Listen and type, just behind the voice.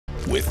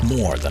With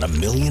more than 1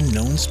 million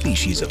known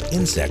species of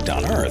insect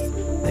on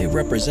Earth, they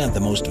represent the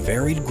most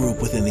varied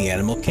group within the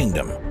animal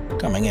kingdom.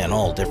 Coming in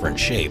all different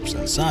shapes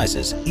and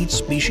sizes, each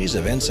species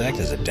of insect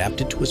is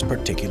adapted to its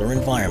particular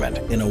environment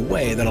in a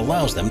way that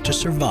allows them to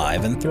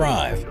survive and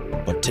thrive.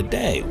 But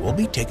today, we'll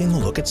be taking a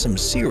look at some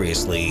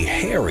seriously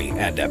hairy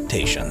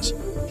adaptations.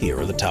 Here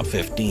are the top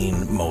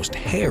 15 most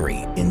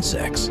hairy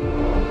insects.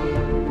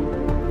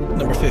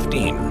 Number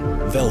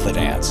 15. Velvet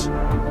ants.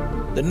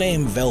 The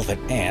name velvet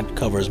ant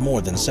covers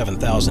more than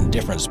 7,000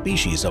 different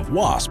species of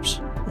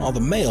wasps. While the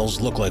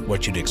males look like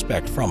what you'd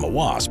expect from a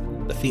wasp,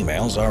 the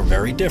females are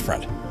very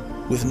different.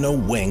 With no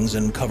wings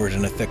and covered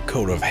in a thick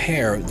coat of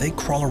hair, they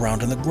crawl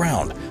around on the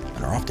ground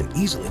and are often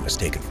easily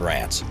mistaken for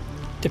ants.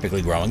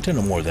 Typically growing to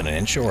no more than an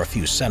inch or a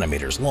few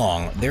centimeters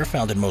long, they're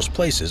found in most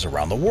places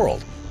around the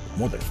world,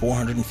 more than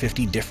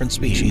 450 different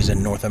species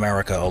in North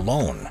America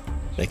alone.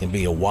 They can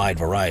be a wide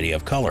variety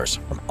of colors,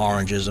 from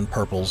oranges and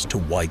purples to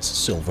whites,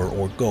 silver,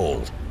 or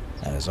gold.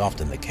 As is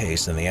often the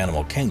case in the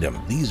animal kingdom,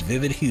 these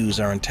vivid hues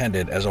are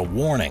intended as a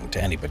warning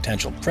to any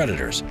potential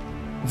predators.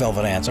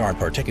 Velvet ants aren't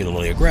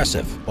particularly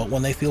aggressive, but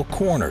when they feel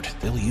cornered,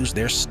 they'll use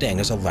their sting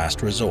as a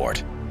last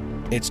resort.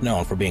 It's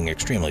known for being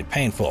extremely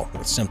painful,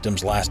 with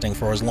symptoms lasting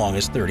for as long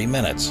as 30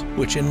 minutes,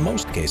 which in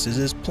most cases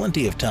is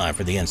plenty of time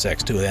for the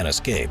insects to then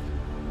escape.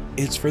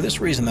 It's for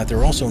this reason that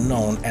they're also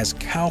known as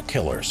cow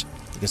killers,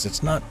 because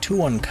it's not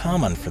too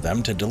uncommon for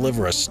them to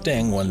deliver a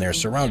sting when they're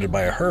surrounded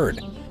by a herd.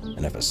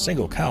 And if a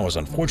single cow is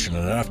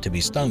unfortunate enough to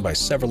be stung by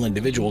several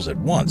individuals at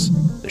once,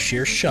 the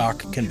sheer shock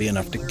can be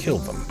enough to kill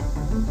them.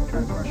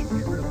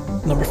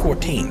 Number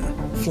 14.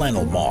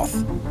 Flannel moth.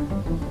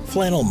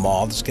 Flannel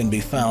moths can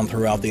be found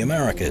throughout the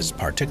Americas,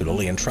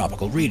 particularly in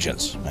tropical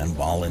regions, and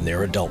while in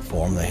their adult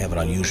form they have an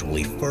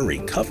unusually furry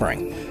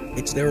covering,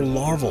 it's their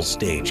larval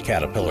stage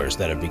caterpillars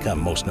that have become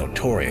most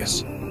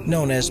notorious.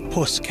 Known as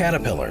puss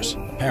caterpillars,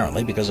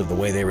 apparently because of the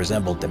way they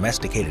resemble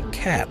domesticated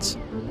cats.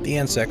 The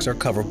insects are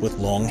covered with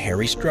long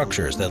hairy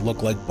structures that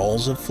look like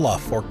balls of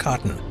fluff or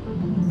cotton,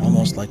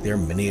 almost like they're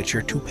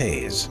miniature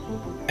toupees.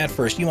 At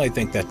first, you might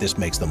think that this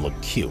makes them look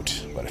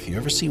cute, but if you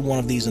ever see one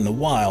of these in the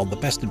wild, the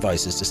best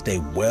advice is to stay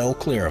well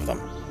clear of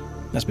them.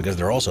 That's because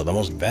they're also the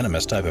most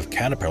venomous type of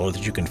caterpillar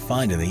that you can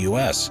find in the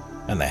US,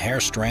 and the hair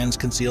strands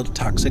conceal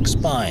toxic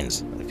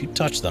spines that, if you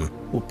touch them,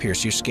 will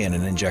pierce your skin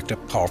and inject a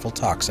powerful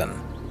toxin.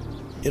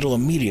 It'll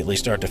immediately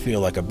start to feel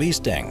like a bee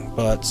sting,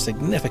 but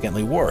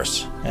significantly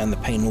worse, and the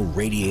pain will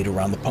radiate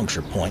around the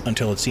puncture point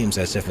until it seems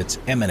as if it's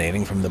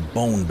emanating from the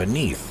bone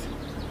beneath.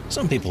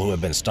 Some people who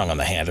have been stung on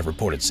the hand have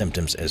reported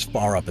symptoms as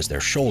far up as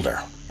their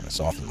shoulder, and this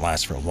often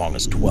lasts for as long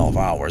as 12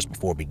 hours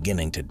before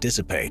beginning to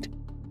dissipate.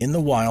 In the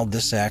wild,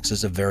 this acts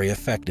as a very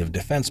effective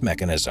defense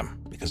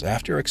mechanism, because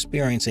after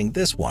experiencing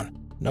this one,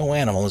 no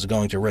animal is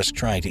going to risk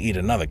trying to eat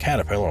another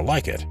caterpillar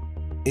like it.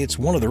 It's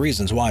one of the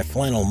reasons why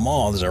flannel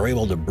moths are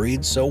able to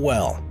breed so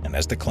well, and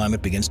as the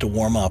climate begins to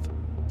warm up,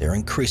 they're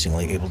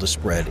increasingly able to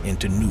spread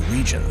into new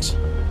regions.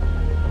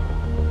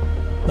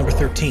 Number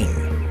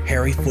 13.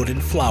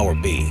 Hairy-footed flower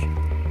bee.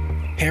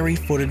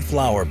 Hairy-footed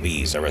flower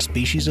bees are a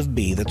species of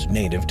bee that's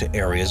native to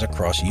areas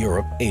across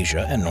Europe,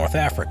 Asia, and North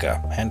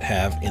Africa, and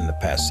have, in the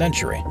past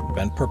century,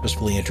 been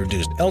purposefully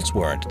introduced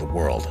elsewhere into the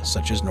world,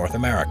 such as North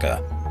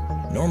America.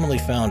 Normally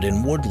found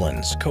in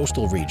woodlands,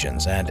 coastal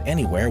regions, and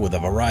anywhere with a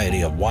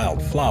variety of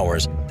wild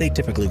flowers, they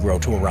typically grow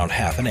to around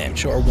 ½ an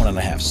inch or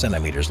 1½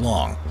 centimeters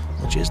long,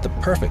 which is the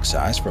perfect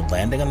size for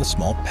landing on the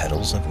small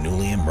petals of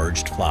newly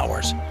emerged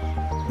flowers.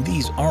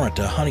 These aren't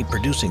a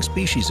honey-producing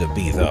species of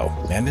bee, though,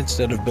 and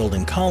instead of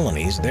building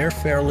colonies, they're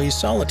fairly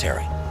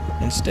solitary.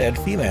 Instead,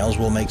 females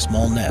will make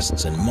small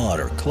nests in mud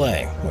or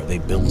clay, where they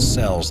build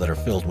cells that are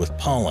filled with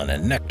pollen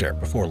and nectar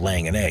before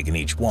laying an egg in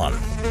each one.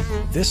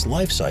 This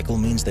life cycle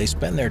means they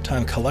spend their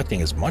time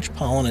collecting as much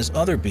pollen as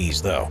other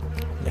bees, though,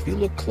 and if you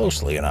look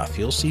closely enough,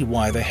 you'll see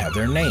why they have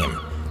their name.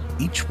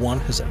 Each one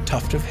has a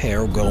tuft of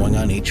hair growing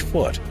on each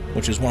foot,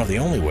 which is one of the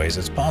only ways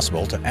it's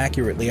possible to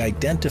accurately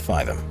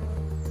identify them.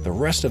 The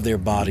rest of their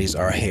bodies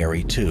are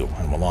hairy too,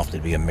 and will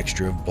often be a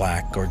mixture of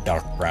black or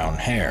dark brown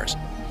hairs,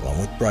 along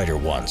with brighter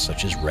ones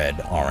such as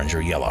red, orange,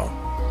 or yellow.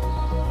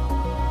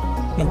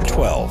 Number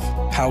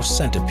 12. House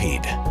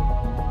centipede.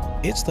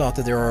 It's thought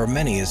that there are as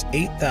many as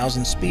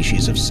 8,000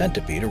 species of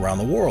centipede around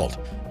the world,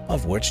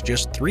 of which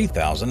just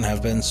 3,000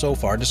 have been so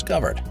far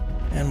discovered.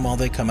 And while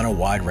they come in a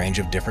wide range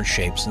of different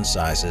shapes and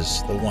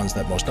sizes, the ones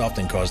that most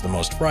often cause the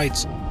most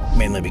frights,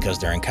 mainly because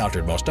they're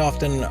encountered most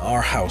often,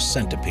 are house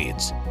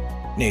centipedes.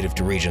 Native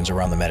to regions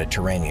around the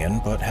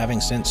Mediterranean, but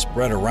having since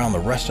spread around the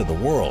rest of the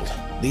world,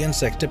 the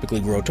insects typically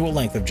grow to a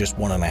length of just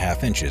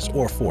 1½ inches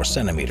or 4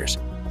 centimeters.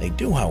 They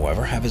do,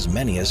 however, have as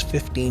many as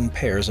 15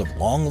 pairs of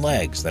long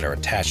legs that are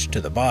attached to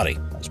the body,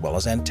 as well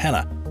as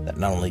antennae that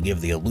not only give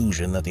the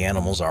illusion that the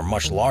animals are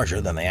much larger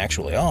than they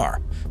actually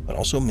are, but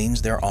also means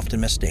they're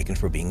often mistaken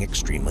for being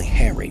extremely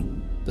hairy.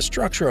 The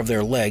structure of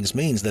their legs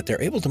means that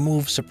they're able to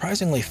move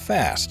surprisingly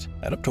fast,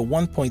 at up to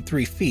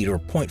 1.3 feet or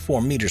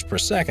 0.4 meters per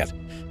second,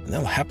 and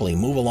they'll happily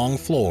move along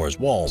floors,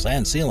 walls,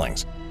 and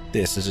ceilings.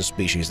 This is a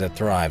species that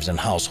thrives in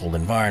household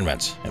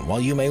environments, and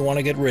while you may want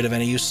to get rid of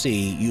any you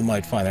see, you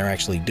might find they're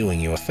actually doing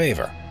you a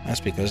favor.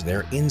 That's because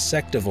they're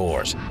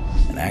insectivores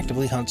and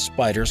actively hunt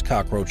spiders,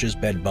 cockroaches,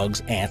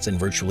 bedbugs, ants, and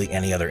virtually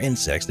any other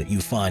insects that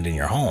you find in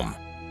your home.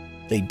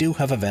 They do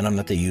have a venom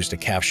that they use to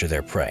capture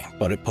their prey,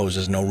 but it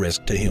poses no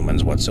risk to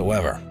humans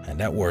whatsoever, and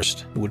at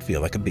worst, it would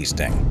feel like a bee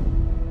sting.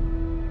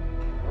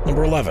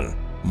 Number 11.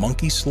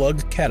 Monkey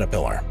slug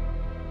caterpillar.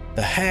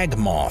 The hag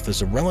moth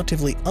is a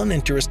relatively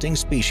uninteresting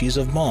species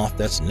of moth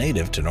that's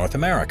native to North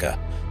America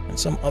and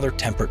some other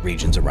temperate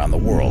regions around the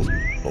world,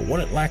 but what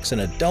it lacks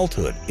in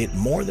adulthood, it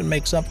more than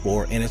makes up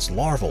for in its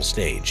larval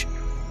stage.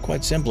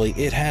 Quite simply,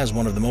 it has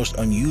one of the most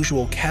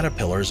unusual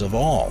caterpillars of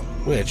all,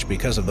 which,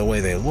 because of the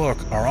way they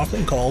look, are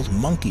often called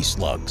monkey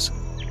slugs.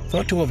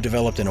 Thought to have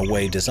developed in a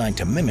way designed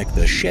to mimic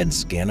the shed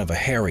skin of a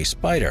hairy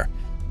spider,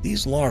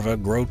 these larvae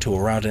grow to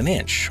around an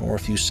inch or a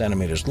few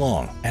centimeters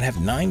long and have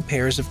 9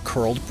 pairs of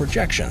curled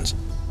projections,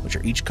 which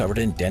are each covered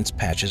in dense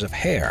patches of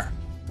hair.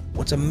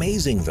 What's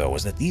amazing, though,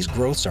 is that these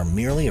growths are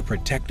merely a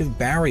protective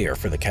barrier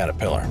for the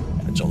caterpillar,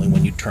 and it's only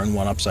when you turn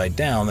one upside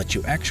down that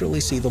you actually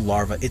see the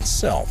larva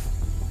itself.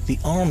 The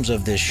arms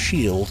of this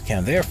shield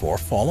can therefore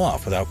fall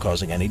off without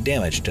causing any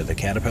damage to the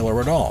caterpillar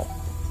at all,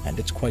 and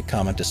it's quite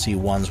common to see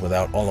ones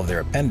without all of their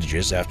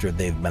appendages after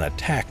they've been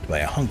attacked by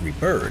a hungry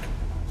bird.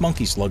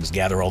 Monkey slugs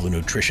gather all the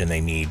nutrition they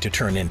need to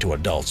turn into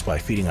adults by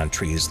feeding on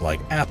trees like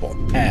apple,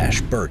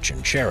 ash, birch,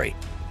 and cherry,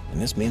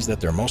 and this means that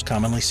they're most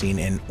commonly seen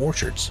in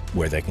orchards,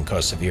 where they can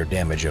cause severe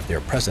damage if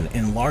they're present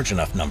in large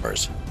enough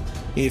numbers.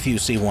 If you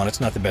see one, it's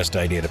not the best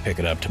idea to pick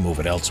it up to move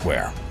it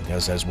elsewhere,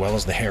 because as well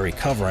as the hairy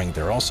covering,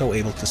 they're also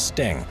able to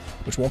sting,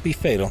 which won't be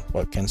fatal,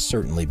 but can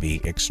certainly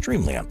be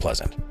extremely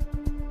unpleasant.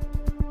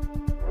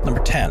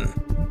 Number 10.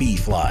 Bee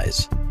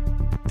flies.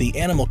 The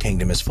animal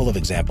kingdom is full of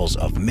examples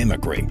of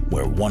mimicry,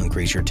 where one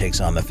creature takes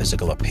on the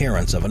physical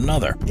appearance of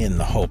another in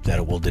the hope that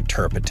it will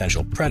deter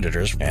potential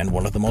predators, and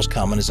one of the most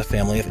common is a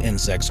family of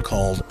insects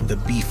called the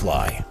bee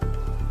fly.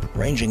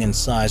 Ranging in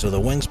size with a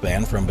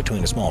wingspan from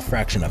between a small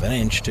fraction of an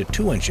inch to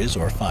 2 inches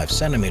or 5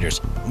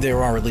 centimeters,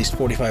 there are at least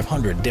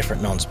 4,500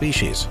 different known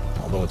species,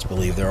 although it's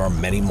believed there are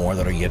many more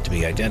that are yet to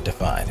be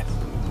identified.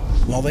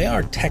 While they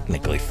are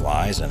technically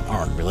flies and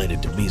aren't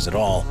related to bees at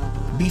all,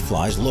 bee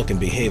flies look and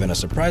behave in a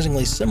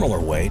surprisingly similar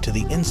way to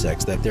the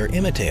insects that they're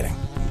imitating.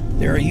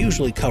 They are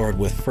usually covered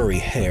with furry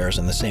hairs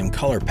and the same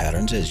color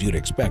patterns as you'd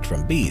expect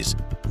from bees,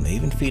 and they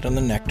even feed on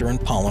the nectar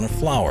and pollen of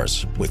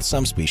flowers, with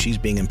some species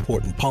being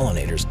important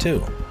pollinators too.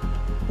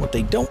 What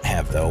they don't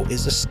have, though,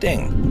 is a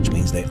sting, which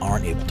means they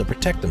aren't able to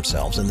protect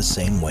themselves in the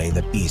same way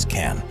that bees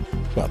can.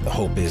 But the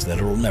hope is that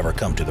it will never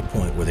come to the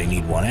point where they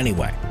need one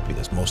anyway,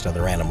 because most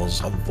other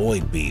animals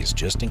avoid bees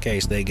just in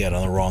case they get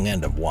on the wrong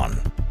end of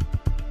one.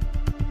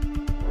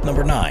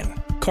 Number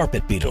 9.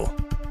 Carpet beetle.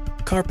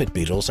 Carpet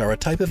beetles are a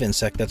type of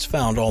insect that's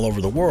found all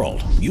over the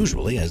world,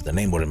 usually, as the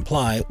name would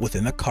imply,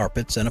 within the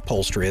carpets and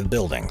upholstery of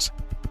buildings.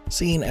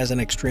 Seen as an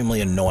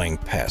extremely annoying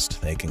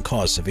pest, they can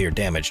cause severe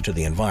damage to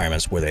the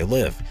environments where they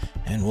live,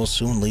 and will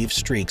soon leave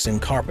streaks in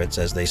carpets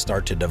as they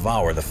start to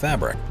devour the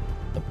fabric.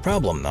 The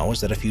problem, though, is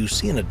that if you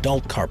see an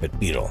adult carpet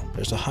beetle,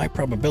 there's a high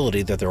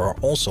probability that there are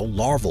also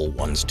larval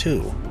ones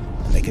too,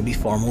 and they can be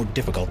far more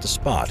difficult to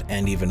spot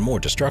and even more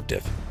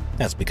destructive.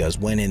 That's because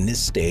when in this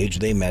stage,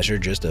 they measure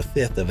just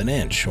 1/5 of an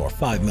inch or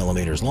 5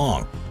 millimeters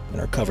long and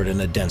are covered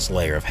in a dense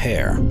layer of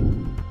hair.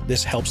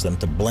 This helps them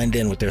to blend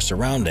in with their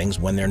surroundings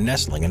when they're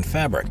nestling in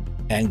fabric,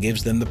 and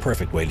gives them the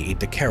perfect way to eat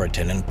the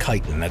keratin and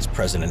chitin that's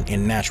present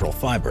in natural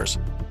fibers.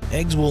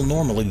 Eggs will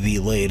normally be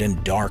laid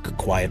in dark,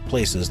 quiet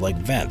places like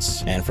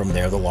vents, and from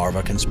there the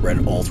larvae can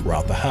spread all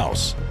throughout the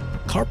house.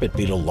 Carpet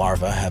beetle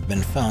larvae have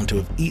been found to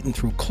have eaten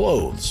through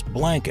clothes,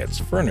 blankets,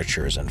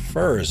 furnitures, and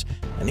furs,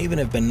 and even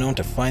have been known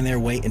to find their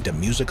way into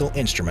musical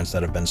instruments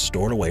that have been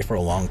stored away for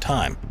a long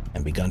time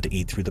and begun to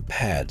eat through the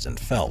pads and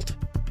felt.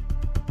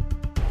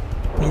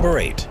 Number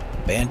 8.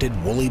 Banded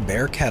woolly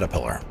bear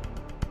caterpillar.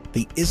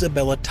 The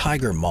Isabella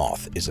tiger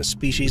moth is a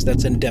species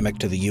that's endemic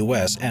to the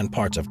US and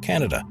parts of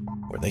Canada,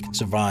 where they can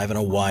survive in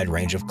a wide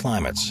range of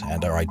climates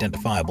and are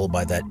identifiable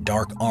by that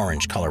dark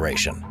orange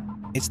coloration.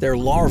 It's their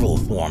larval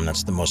form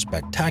that's the most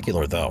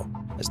spectacular, though,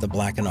 as the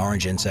black and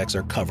orange insects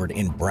are covered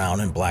in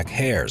brown and black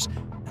hairs,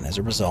 and as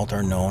a result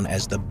are known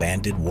as the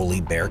banded woolly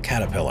bear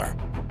caterpillar.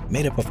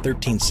 Made up of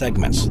 13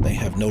 segments, they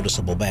have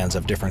noticeable bands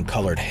of different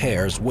colored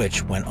hairs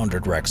which, when under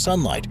direct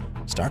sunlight,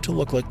 start to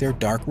look like they're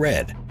dark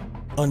red.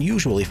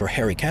 Unusually for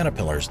hairy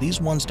caterpillars,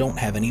 these ones don't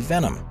have any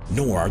venom,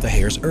 nor are the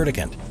hairs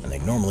urticant, and they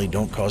normally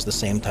don't cause the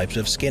same types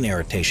of skin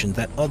irritation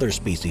that other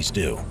species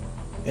do.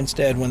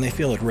 Instead, when they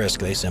feel at risk,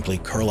 they simply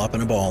curl up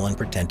in a ball and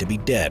pretend to be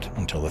dead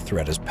until the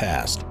threat is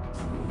past.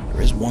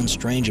 There is one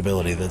strange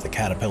ability that the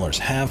caterpillars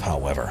have,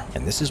 however,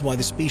 and this is why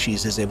the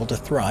species is able to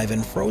thrive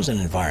in frozen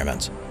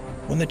environments.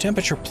 When the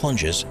temperature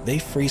plunges, they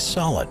freeze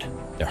solid.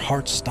 Their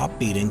hearts stop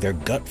beating, their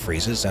gut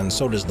freezes, and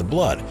so does the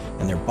blood,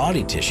 and their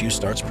body tissue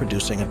starts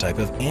producing a type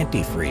of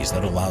antifreeze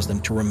that allows them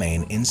to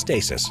remain in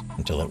stasis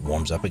until it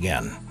warms up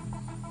again.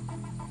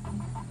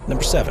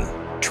 Number 7.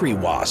 Tree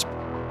wasp.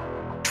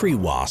 Tree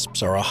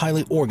wasps are a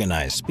highly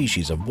organized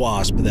species of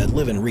wasp that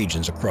live in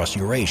regions across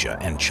Eurasia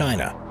and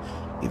China.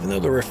 Even though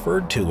they're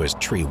referred to as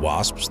tree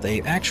wasps, they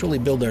actually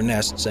build their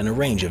nests in a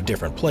range of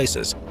different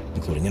places,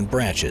 including in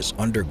branches,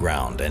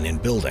 underground, and in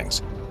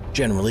buildings.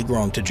 Generally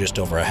growing to just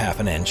over a half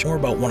an inch or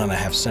about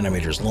 1.5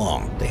 centimeters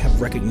long, they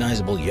have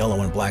recognizable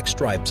yellow and black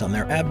stripes on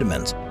their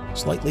abdomens,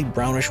 slightly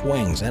brownish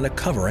wings, and a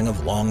covering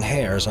of long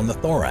hairs on the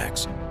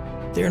thorax.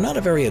 They are not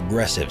a very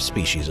aggressive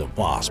species of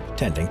wasp,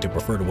 tending to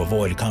prefer to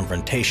avoid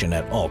confrontation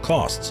at all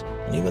costs.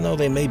 And even though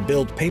they may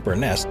build paper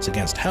nests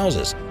against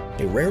houses,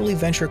 they rarely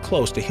venture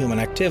close to human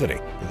activity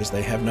because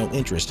they have no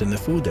interest in the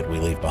food that we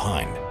leave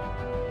behind.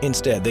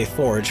 Instead, they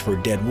forage for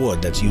dead wood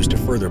that's used to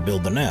further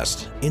build the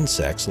nest,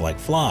 insects like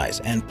flies,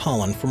 and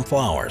pollen from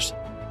flowers.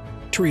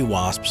 Tree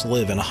wasps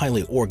live in a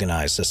highly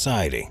organized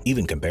society,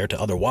 even compared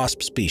to other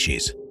wasp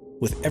species,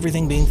 with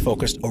everything being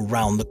focused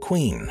around the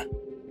queen.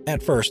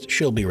 At first,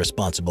 she'll be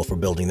responsible for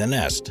building the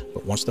nest,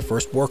 but once the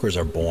first workers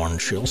are born,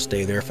 she'll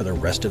stay there for the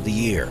rest of the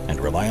year and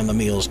rely on the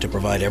meals to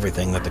provide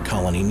everything that the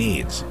colony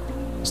needs.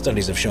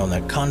 Studies have shown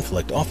that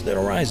conflict often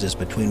arises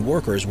between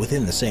workers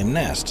within the same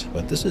nest,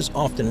 but this is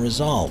often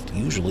resolved,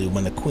 usually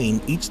when the queen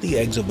eats the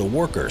eggs of the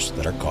workers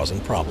that are causing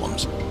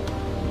problems.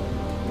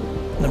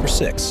 Number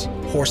 6.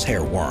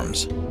 Horsehair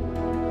worms.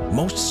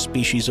 Most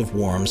species of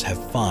worms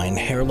have fine,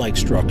 hair-like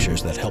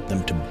structures that help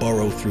them to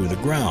burrow through the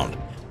ground.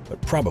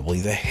 But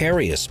probably the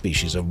hairiest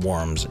species of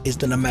worms is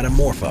the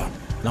Nematomorpha,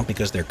 not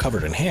because they're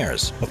covered in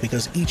hairs, but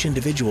because each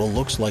individual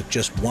looks like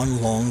just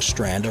one long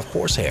strand of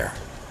horsehair,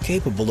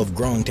 capable of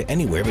growing to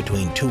anywhere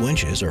between 2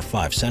 inches or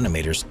 5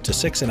 centimeters to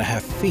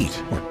 6.5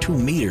 feet or 2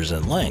 meters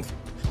in length.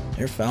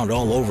 They're found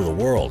all over the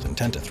world and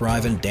tend to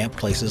thrive in damp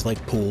places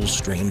like pools,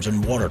 streams,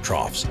 and water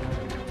troughs.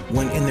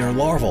 When in their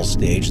larval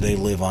stage, they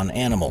live on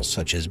animals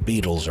such as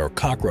beetles or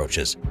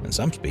cockroaches, and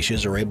some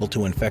species are able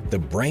to infect the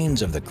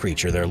brains of the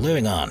creature they're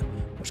living on,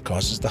 which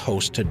causes the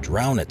host to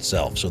drown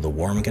itself so the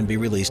worm can be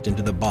released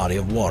into the body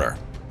of water.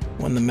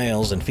 When the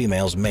males and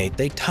females mate,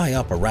 they tie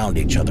up around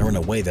each other in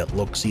a way that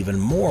looks even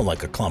more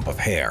like a clump of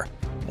hair,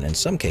 and in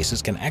some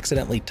cases can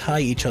accidentally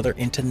tie each other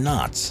into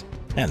knots,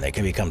 and they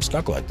can become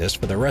stuck like this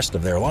for the rest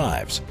of their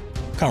lives.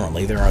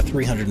 Currently, there are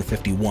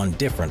 351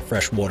 different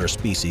freshwater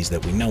species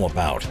that we know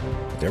about.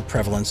 Their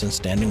prevalence in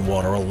standing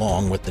water,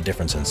 along with the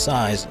difference in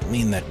size,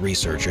 mean that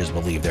researchers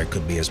believe there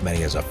could be as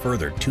many as a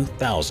further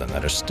 2,000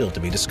 that are still to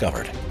be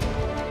discovered.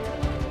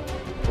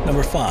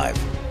 Number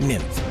 5.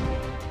 Nymph.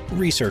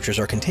 Researchers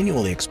are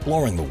continually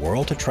exploring the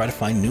world to try to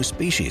find new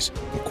species,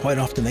 but quite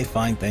often they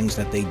find things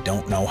that they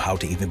don't know how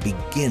to even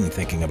begin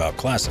thinking about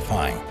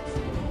classifying.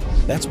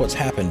 That's what's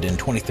happened in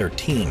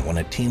 2013 when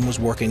a team was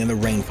working in the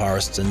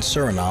rainforests in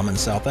Suriname in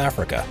South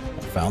Africa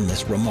and found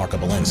this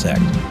remarkable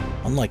insect.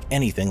 Unlike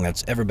anything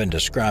that's ever been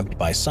described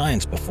by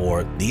science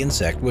before, the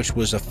insect, which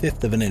was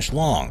 1/5 of an inch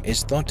long,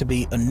 is thought to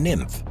be a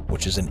nymph,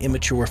 which is an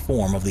immature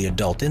form of the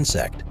adult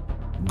insect.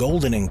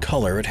 Golden in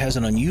color, it has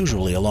an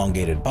unusually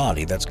elongated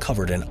body that's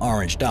covered in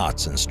orange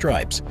dots and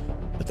stripes.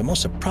 But the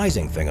most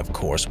surprising thing, of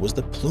course, was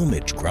the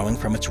plumage growing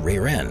from its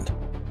rear end.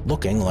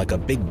 Looking like a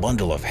big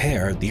bundle of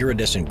hair, the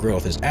iridescent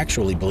growth is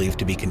actually believed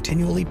to be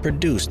continually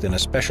produced in a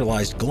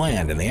specialized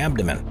gland in the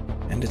abdomen,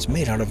 and it's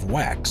made out of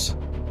wax.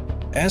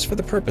 As for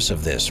the purpose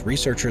of this,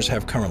 researchers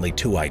have currently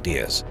 2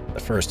 ideas.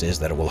 The first is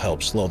that it will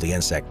help slow the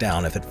insect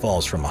down if it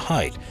falls from a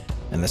height,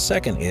 and the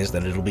second is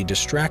that it'll be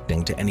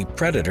distracting to any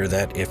predator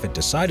that, if it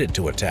decided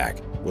to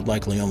attack, would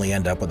likely only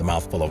end up with a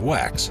mouthful of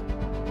wax.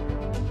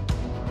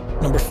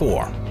 Number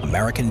 4.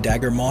 American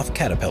dagger moth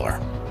caterpillar.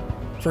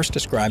 First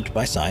described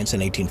by science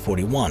in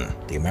 1841,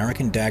 the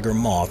American dagger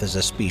moth is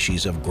a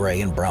species of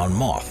gray and brown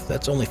moth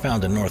that's only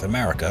found in North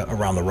America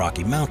around the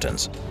Rocky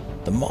Mountains.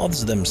 The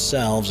moths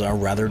themselves are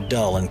rather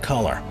dull in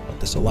color, but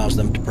this allows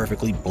them to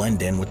perfectly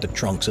blend in with the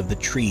trunks of the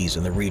trees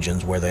in the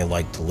regions where they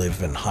like to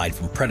live and hide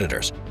from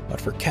predators. But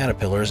for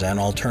caterpillars, an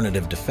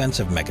alternative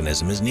defensive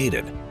mechanism is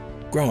needed.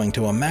 Growing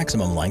to a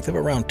maximum length of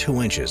around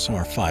 2 inches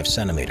or 5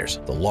 centimeters,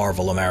 the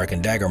larval American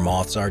dagger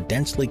moths are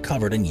densely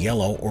covered in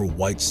yellow or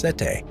white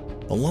setae.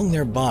 Along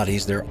their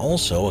bodies, there are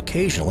also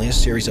occasionally a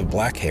series of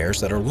black hairs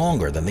that are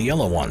longer than the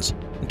yellow ones,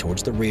 and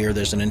towards the rear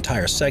there's an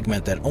entire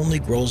segment that only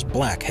grows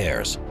black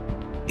hairs.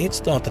 It's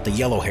thought that the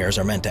yellow hairs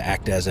are meant to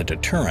act as a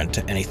deterrent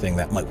to anything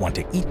that might want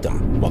to eat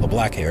them, while the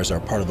black hairs are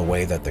part of the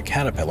way that the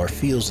caterpillar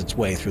feels its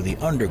way through the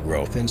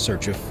undergrowth in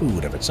search of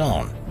food of its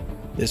own.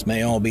 This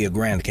may all be a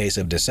grand case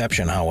of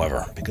deception,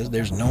 however, because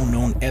there's no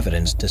known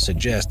evidence to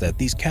suggest that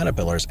these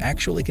caterpillars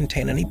actually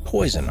contain any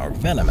poison or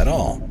venom at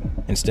all.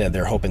 Instead,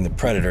 they're hoping the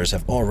predators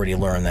have already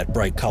learned that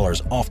bright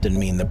colors often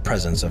mean the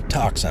presence of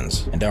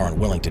toxins, and aren't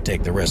willing to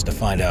take the risk to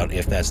find out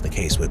if that's the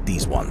case with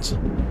these ones.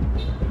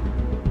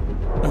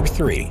 Number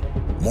 3.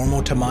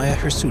 Mormotomia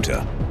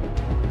hirsuta.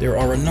 There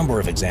are a number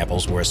of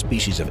examples where a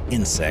species of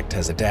insect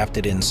has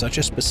adapted in such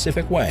a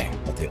specific way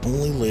that they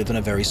only live in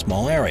a very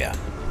small area.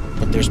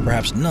 But there's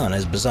perhaps none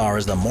as bizarre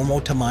as the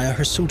Mormotomia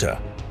hirsuta,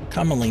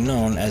 commonly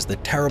known as the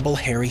terrible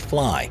hairy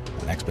fly.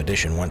 An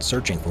expedition went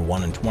searching for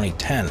one in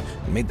 2010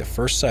 and made the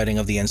first sighting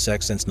of the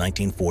insect since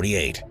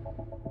 1948.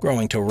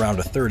 growing to around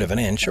a third of an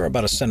inch or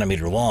about a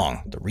centimeter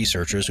long. The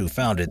researchers who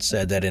found it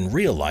said that in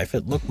real life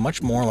it looked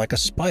much more like a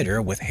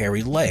spider with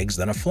hairy legs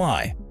than a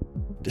fly.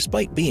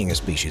 Despite being a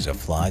species of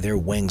fly, their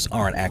wings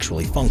aren't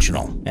actually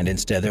functional, and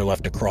instead they're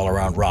left to crawl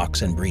around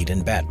rocks and breed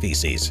in bat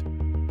feces.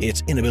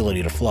 Its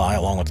inability to fly,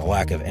 along with the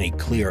lack of any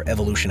clear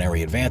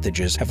evolutionary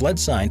advantages, have led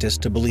scientists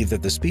to believe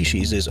that the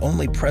species is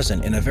only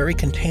present in a very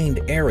contained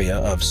area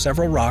of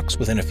several rocks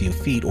within a few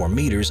feet or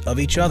meters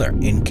of each other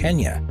in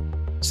Kenya.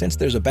 Since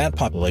there's a bat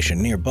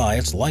population nearby,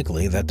 it's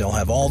likely that they'll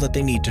have all that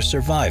they need to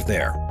survive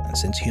there, and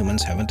since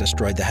humans haven't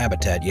destroyed the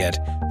habitat yet,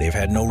 they've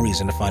had no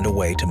reason to find a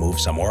way to move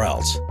somewhere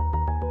else.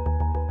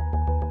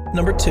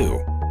 Number 2.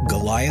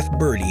 Goliath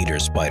bird-eater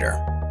spider.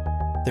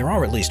 There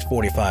are at least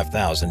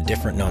 45,000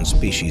 different known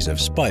species of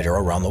spider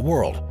around the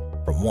world,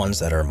 from ones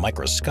that are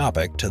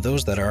microscopic to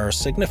those that are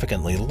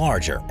significantly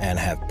larger and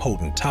have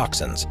potent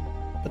toxins.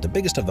 But the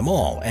biggest of them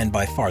all, and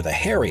by far the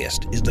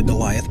hairiest, is the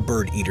Goliath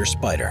bird-eater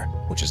spider,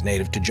 which is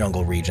native to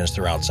jungle regions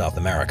throughout South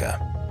America.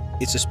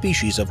 It's a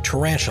species of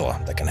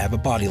tarantula that can have a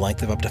body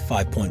length of up to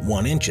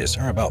 5.1 inches,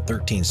 or about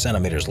 13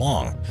 centimeters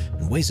long,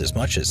 and weighs as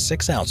much as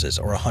 6 ounces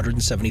or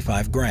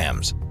 175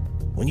 grams.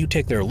 When you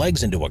take their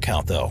legs into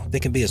account, though, they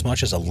can be as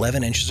much as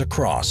 11 inches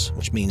across,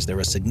 which means they're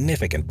a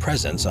significant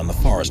presence on the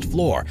forest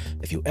floor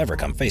if you ever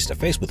come face to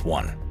face with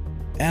one.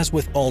 As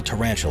with all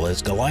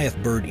tarantulas, Goliath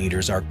bird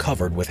eaters are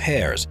covered with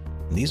hairs.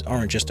 And these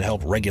aren't just to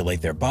help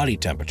regulate their body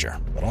temperature,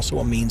 but also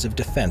a means of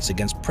defense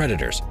against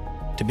predators.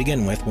 To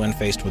begin with, when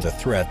faced with a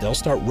threat, they'll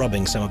start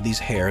rubbing some of these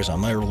hairs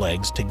on their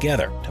legs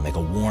together to make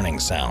a warning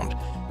sound.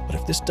 But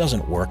if this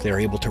doesn't work, they're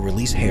able to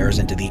release hairs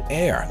into the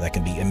air that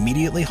can be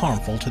immediately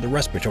harmful to the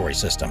respiratory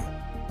system.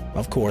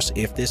 Of course,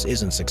 if this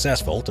isn't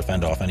successful to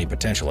fend off any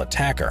potential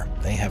attacker,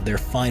 they have their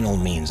final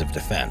means of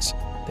defense,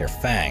 their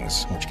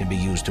fangs, which can be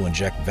used to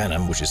inject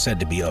venom which is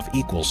said to be of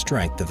equal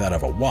strength to that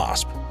of a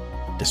wasp.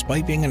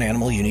 Despite being an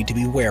animal you need to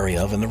be wary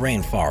of in the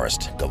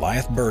rainforest,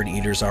 Goliath bird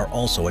eaters are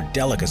also a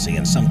delicacy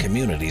in some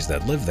communities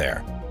that live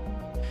there.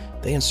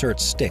 They insert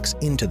sticks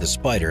into the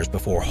spiders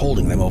before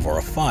holding them over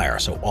a fire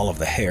so all of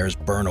the hairs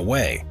burn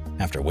away,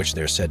 after which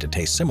they're said to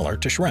taste similar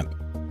to shrimp.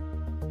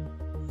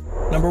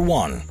 Number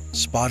 1.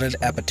 Spotted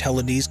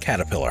Apatelides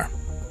caterpillar.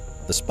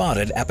 The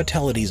spotted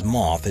Apatelides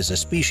moth is a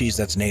species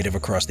that's native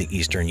across the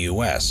eastern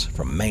U.S.,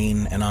 from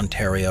Maine and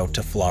Ontario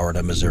to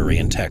Florida, Missouri,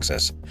 and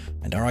Texas,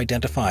 and are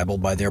identifiable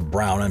by their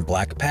brown and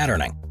black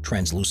patterning,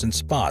 translucent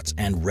spots,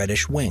 and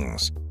reddish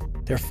wings.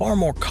 They're far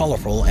more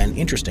colorful and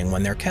interesting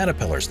when they're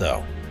caterpillars,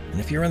 though, and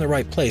if you're in the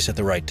right place at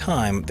the right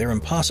time, they're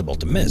impossible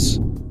to miss.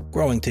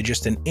 Growing to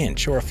just an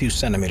inch or a few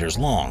centimeters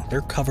long,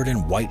 they're covered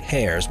in white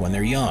hairs when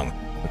they're young,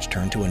 which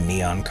turn to a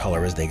neon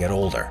color as they get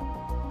older.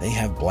 They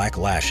have black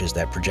lashes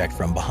that project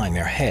from behind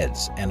their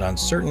heads and on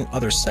certain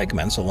other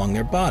segments along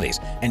their bodies,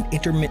 and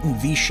intermittent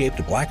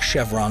V-shaped black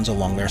chevrons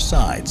along their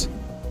sides.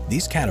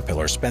 These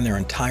caterpillars spend their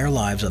entire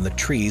lives on the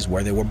trees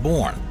where they were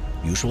born,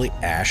 usually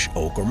ash,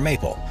 oak, or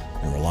maple,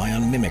 and rely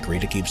on mimicry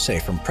to keep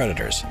safe from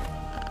predators.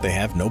 They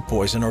have no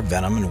poison or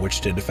venom in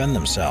which to defend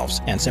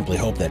themselves, and simply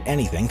hope that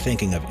anything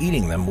thinking of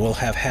eating them will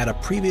have had a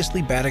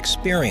previously bad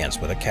experience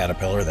with a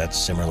caterpillar that's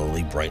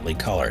similarly brightly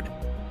colored.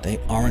 They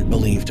aren't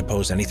believed to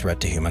pose any threat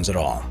to humans at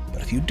all,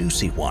 but if you do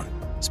see one,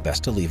 it's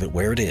best to leave it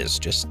where it is,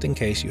 just in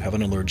case you have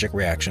an allergic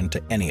reaction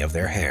to any of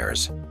their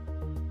hairs.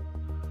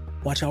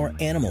 Watch our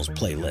Animals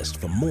playlist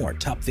for more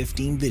top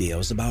 15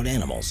 videos about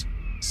animals.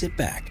 Sit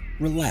back,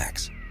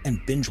 relax, and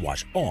binge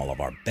watch all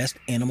of our best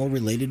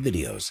animal-related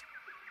videos.